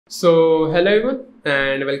Hello everyone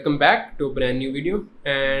and welcome back to a brand new video,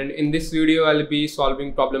 and in this video I'll be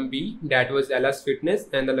solving problem B, that was LS fitness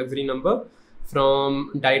and the luxury number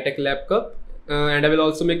from Dytechlab cup, and I will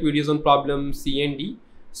also make videos on problem C and D,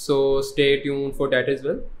 so stay tuned for that as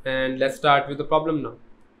well. And let's start with the problem now.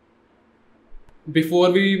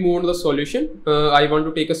 Before we move on to the solution, I want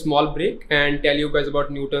to take a small break and tell you guys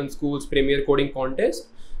about Newton School's premier coding contest.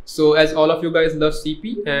 So as all of you guys love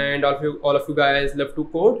CP and all of you guys love to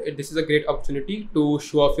code, this is a great opportunity to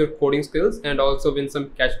show off your coding skills and also win some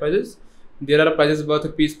cash prizes. There are prizes worth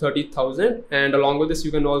 ₹30,000, and along with this you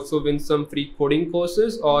can also win some free coding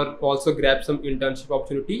courses or also grab some internship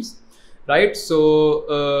opportunities, right?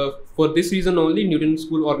 So for this reason only, Newton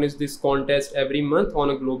School organizes this contest every month on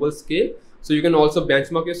a global scale. So you can also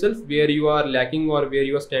benchmark yourself where you are lacking or where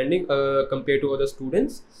you are standing compared to other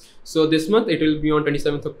students. So this month it will be on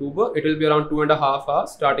 27th October. It will be around 2.5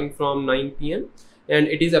 hours starting from 9 p.m. and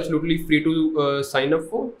it is absolutely free to sign up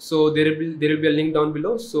for. So there will be a link down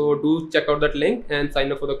below. So do check out that link and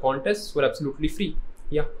sign up for the contest for absolutely free.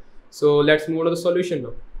 Yeah. So let's move on to the solution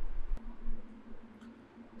now.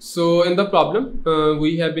 So in the problem,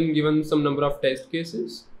 we have been given some number of test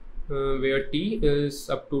cases where t is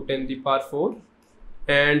up to 10 to the power 4.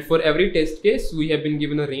 And for every test case, we have been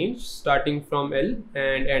given a range starting from L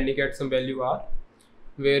and ending at some value R,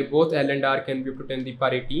 where both L and R can be up to 10 to the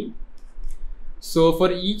power 18. So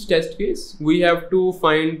for each test case, we have to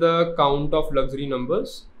find the count of luxury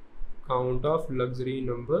numbers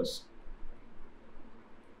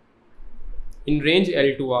in range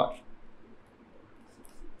L to R,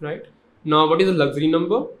 right? Now, what is a luxury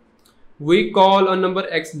number? We call a number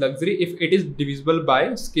x luxury if it is divisible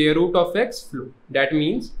by square root of x float. That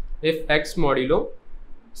means if x modulo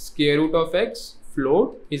square root of x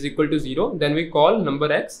float is equal to 0, then we call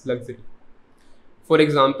number x luxury. For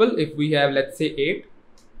example, if we have, let's say, 8,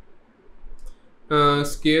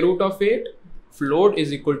 square root of 8 float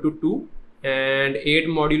is equal to 2 and 8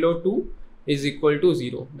 modulo 2 is equal to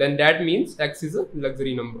 0, then that means x is a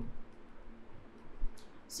luxury number.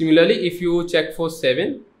 Similarly, if you check for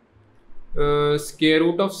 7, square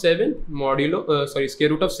root of 7 modulo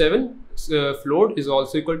square root of 7 float is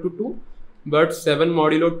also equal to 2, but 7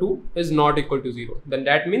 modulo 2 is not equal to 0, then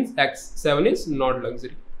that means x7 is not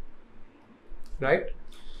luxury, right?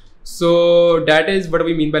 So that is what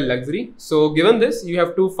we mean by luxury. So given this, you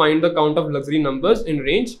have to find the count of luxury numbers in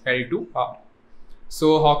range L to R.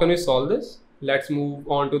 So how can we solve this? Let's move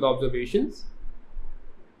on to the observations.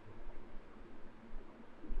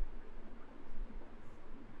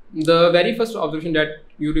 The very first observation that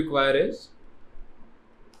you require is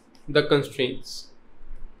the constraints,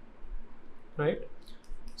 right?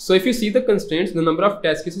 So if you see the constraints, the number of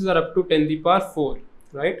test cases are up to 10 to the power 4,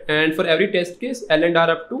 right? And for every test case, L and R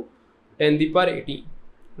up to 10 to the power 18,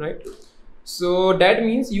 right? So that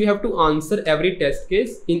means you have to answer every test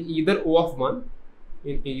case in either O of 1,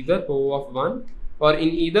 or in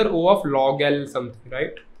either O of log L something,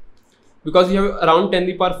 right? Because you have around 10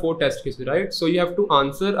 to the power 4 test cases, right? So you have to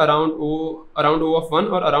answer around O of 1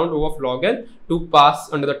 or around O of log L to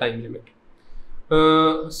pass under the time limit.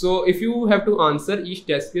 So if you have to answer each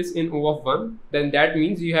test case in O of 1, then that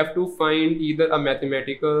means you have to find either a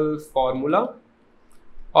mathematical formula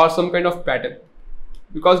or some kind of pattern,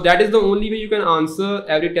 because that is the only way you can answer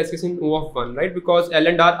every test case in O of 1, right? Because L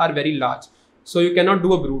and R are very large, so you cannot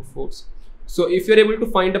do a brute force. So if you're able to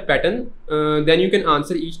find a pattern, then you can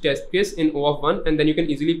answer each test case in O of 1 and then you can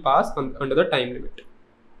easily pass under the time limit.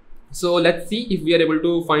 So let's see if we are able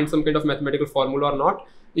to find some kind of mathematical formula or not.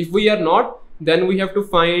 If we are not, then we have to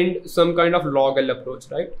find some kind of log L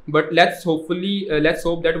approach, right? But let's hope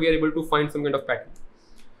that we are able to find some kind of pattern.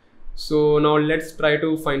 So now let's try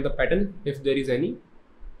to find the pattern if there is any.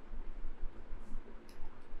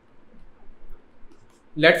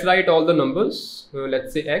 Let's write all the numbers.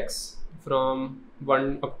 Let's say x from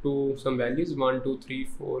 1 up to some values 1, 2, 3,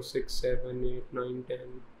 4, 6, 7, 8, 9, 10,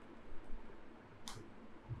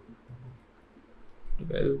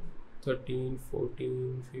 12, 13,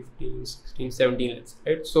 14, 15, 16, 17, let's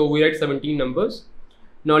say, right? So we write 17 numbers.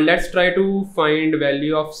 Now let's try to find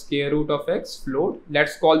value of square root of x float.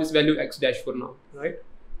 Let's call this value x dash for now, right?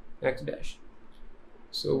 X dash.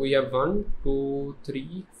 So we have 1, 2,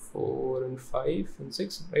 3, 4 and 5 and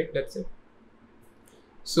 6, right? Let's say.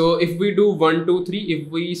 So if we do 1, 2, 3, if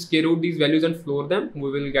we square root these values and floor them,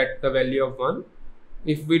 we will get the value of 1.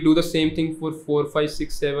 If we do the same thing for 4, 5,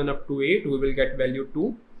 6, 7 up to 8, we will get value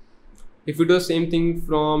 2. If we do the same thing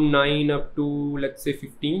from 9 up to, let's say,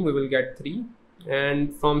 15, we will get 3.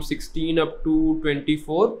 And from 16 up to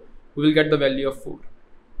 24, we will get the value of 4,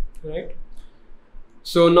 right?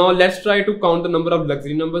 So now let's try to count the number of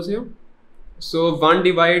luxury numbers here. So 1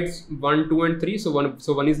 divides 1, 2 and 3. So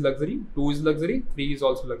 1 is luxury, 2 is luxury, 3 is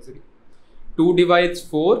also luxury. 2 divides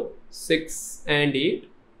 4, 6 and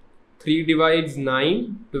 8. 3 divides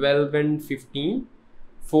 9, 12 and 15.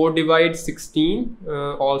 4 divides 16,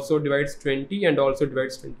 also divides 20 and also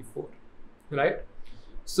divides 24, right?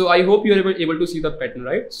 So I hope you are able to see the pattern,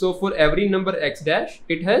 right? So for every number x dash,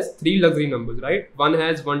 it has 3 luxury numbers, right? 1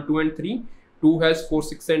 has 1, 2 and 3. 2 has 4,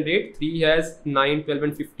 6 and 8. 3 has 9, 12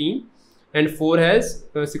 and 15. And 4 has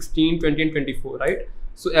 16, 20 and 24, right?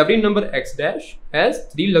 So every number x dash has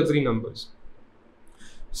 3 luxury numbers.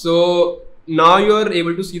 So now you are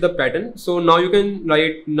able to see the pattern. So now you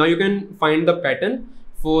can find the pattern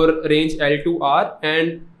for range L to R,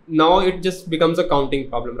 and now it just becomes a counting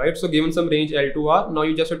problem, right? So given some range L to R, now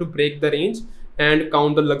you just have to break the range and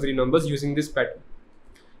count the luxury numbers using this pattern.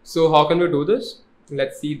 So how can we do this?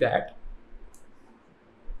 Let's see that.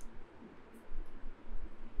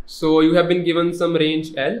 So you have been given some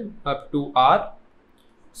range L up to R.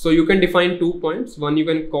 So you can define 2 points. One you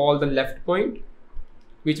can call the left point,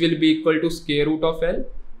 which will be equal to square root of L.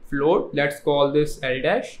 Float, let's call this L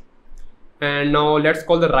dash. And now let's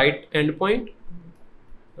call the right endpoint,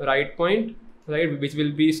 right, which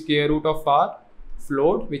will be square root of R.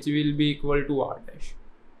 Float, which will be equal to R dash,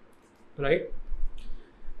 right?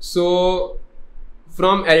 So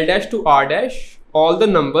from L dash to R dash, all the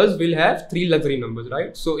numbers will have 3 luxury numbers,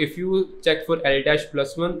 right? So if you check for L dash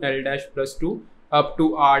plus 1, L dash plus 2, up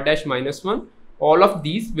to R dash minus 1, all of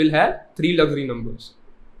these will have 3 luxury numbers.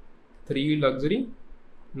 3 luxury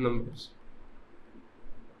numbers.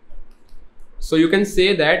 So you can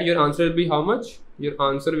say that your answer will be how much? Your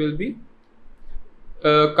answer will be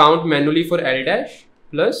count manually for L dash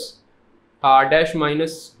plus R dash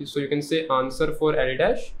minus, so you can say answer for L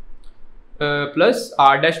dash plus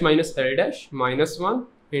R dash minus L dash minus 1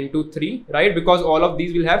 into 3, right? Because all of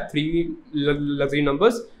these will have 3 luxury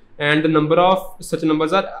numbers, and the number of such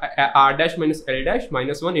numbers are R dash minus L dash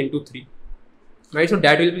minus 1 into 3, right? So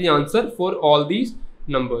that will be the answer for all these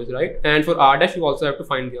numbers, right? And for R dash you also have to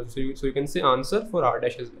find the answer. So you can say answer for R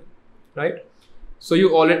dash as well, right? So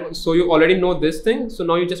you already know this thing. So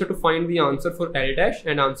now you just have to find the answer for L dash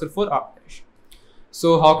and answer for R dash.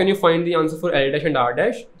 So how can you find the answer for L dash and R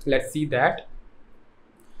dash? Let's see that.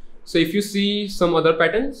 So if you see some other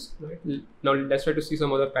patterns, right? Now let's try to see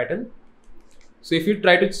some other pattern. So if you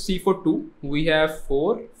try to see for 2, we have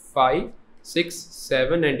 4, 5, 6,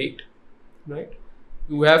 7 and 8, right?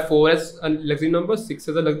 You have 4 as a luxury number, 6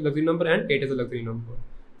 as a luxury number and 8 as a luxury number.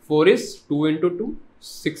 4 is 2 into 2,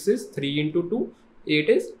 6 is 3 into 2, 8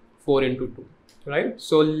 is 4 into 2, right?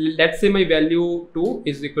 So let's say my value 2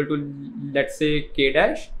 is equal to, let's say, k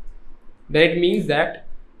dash. Then it means that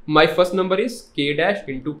my first number is k dash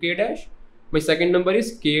into k dash. My second number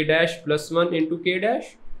is k dash plus 1 into k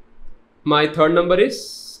dash. My third number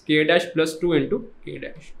is k dash plus 2 into k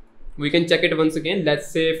dash. We can check it once again.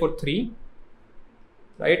 Let's say for 3,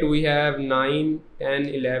 right, we have 9, 10,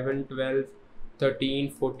 11, 12,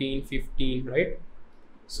 13, 14, 15, right?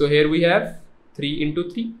 So here we have 3 into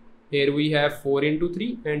 3, here we have 4 into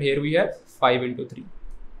 3, and here we have 5 into 3,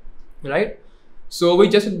 right? So we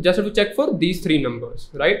just have to check for these 3 numbers,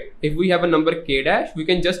 right? If we have a number k dash, we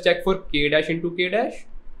can just check for k dash into k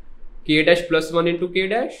dash plus 1 into k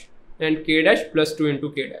dash, and k dash plus 2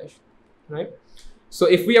 into k dash, right? So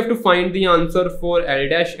if we have to find the answer for L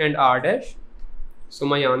dash and R dash, so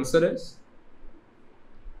my answer is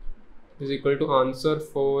equal to answer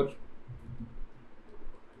for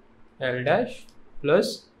L dash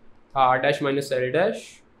plus R dash minus L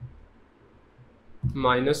dash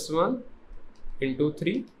minus 1 into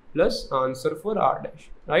 3 plus answer for R dash,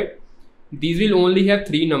 right? These will only have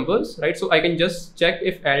 3 numbers, right? So I can just check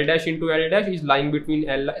if L dash into L dash is lying between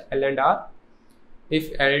L and R. If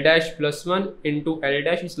L dash plus 1 into L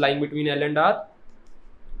dash is lying between L and R.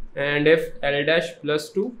 And if L dash plus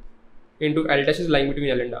 2 into L dash is lying between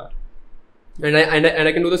L and R. And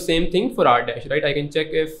I can do the same thing for R dash, right? I can check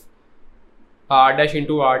if R dash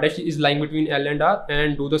into R dash is lying between L and R,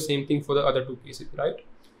 and do the same thing for the other 2 cases, right?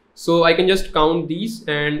 So I can just count these,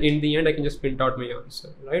 and in the end I can just print out my answer,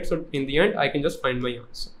 right? So in the end I can just find my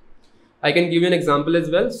answer. I can give you an example as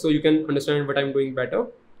well, so you can understand what I'm doing better,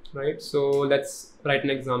 right? So let's write an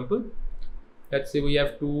example. Let's say we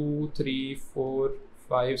have 2, 3, 4,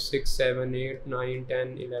 5, 6, 7, 8, 9,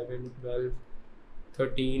 10, 11, 12,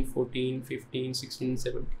 13, 14, 15, 16,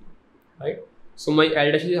 17, right? So my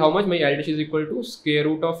L dash is how much? My L dash is equal to square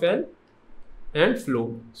root of L and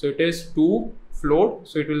float. So it is 2 float,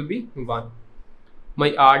 so it will be 1.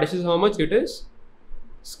 My R dash is how much? It is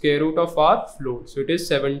square root of R float. So it is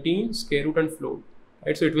 17 square root and float.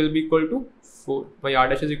 right? So it will be equal to 4. My r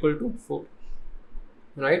dash is equal to 4,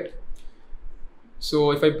 right?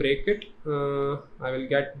 So if I break it, I will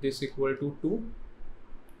get this equal to 2.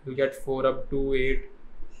 We'll get 4 up to 8.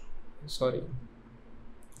 Sorry,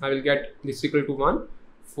 I will get this equal to 1.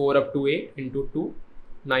 4 up to 8 into 2,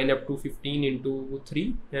 9 up to 15 into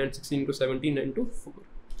 3, and 16 into 17 into 4,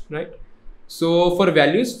 right? So for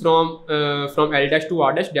values from L dash to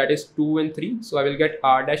R dash, that is 2 and 3. So I will get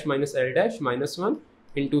R dash minus L dash minus 1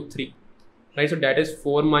 into 3, right? So that is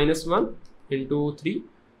 4 minus 1 into 3.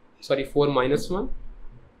 Sorry, 4 minus 1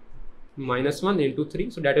 into 3.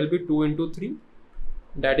 So that will be 2 into 3.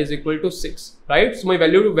 That is equal to 6, right? So my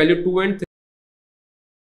value 2 and 3,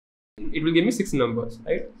 it will give me 6 numbers,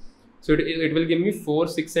 right? So it will give me 4,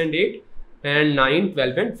 6 and 8 and 9,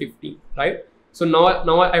 12 and 15, right? So now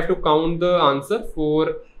I have to count the answer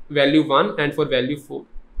for value 1 and for value 4,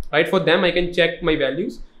 right? For them I can check my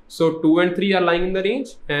values. So 2 and 3 are lying in the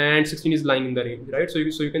range and 16 is lying in the range, right? So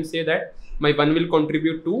you can say that my 1 will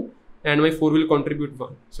contribute 2 and my 4 will contribute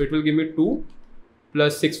 1. So it will give me 2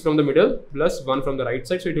 plus 6 from the middle plus 1 from the right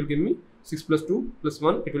side. So it will give me 6 plus 2 plus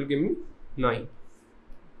 1. It will give me 9,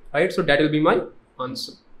 right? So that will be my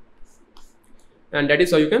answer. And that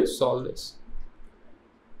is how you can solve this.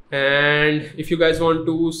 And if you guys want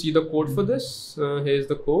to see the code for this, here's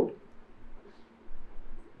the code.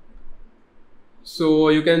 So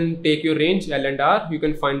you can take your range L and R, you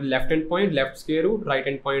can find the left endpoint, left square root, right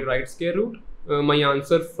endpoint, right square root. My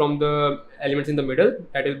answer from the elements in the middle,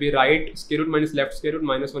 that will be right square root minus left square root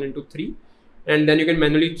minus 1 into 3. And then you can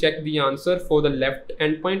manually check the answer for the left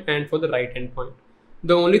endpoint and for the right endpoint.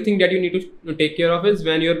 The only thing that you need to take care of is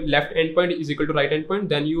when your left endpoint is equal to right endpoint,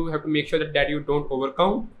 then you have to make sure that you don't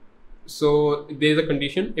overcount. So there is a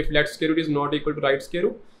condition: if left square root is not equal to right square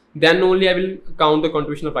root, then only I will count the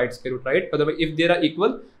contribution of right square root, right? Otherwise, if they are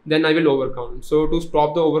equal, then I will overcount. So to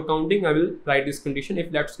stop the overcounting, I will write this condition: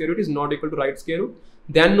 if left square root is not equal to right square root,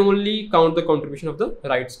 then only count the contribution of the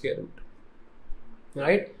right square root,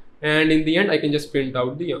 right? And in the end, I can just print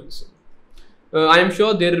out the answer. I am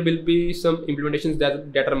sure there will be some implementations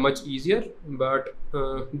that are much easier, but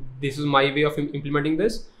this is my way of implementing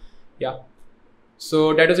this. Yeah.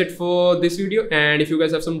 So that is it for this video, and if you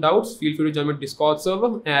guys have some doubts, feel free to join my Discord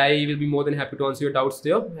server. I will be more than happy to answer your doubts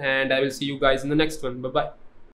there, and I will see you guys in the next one. Bye bye.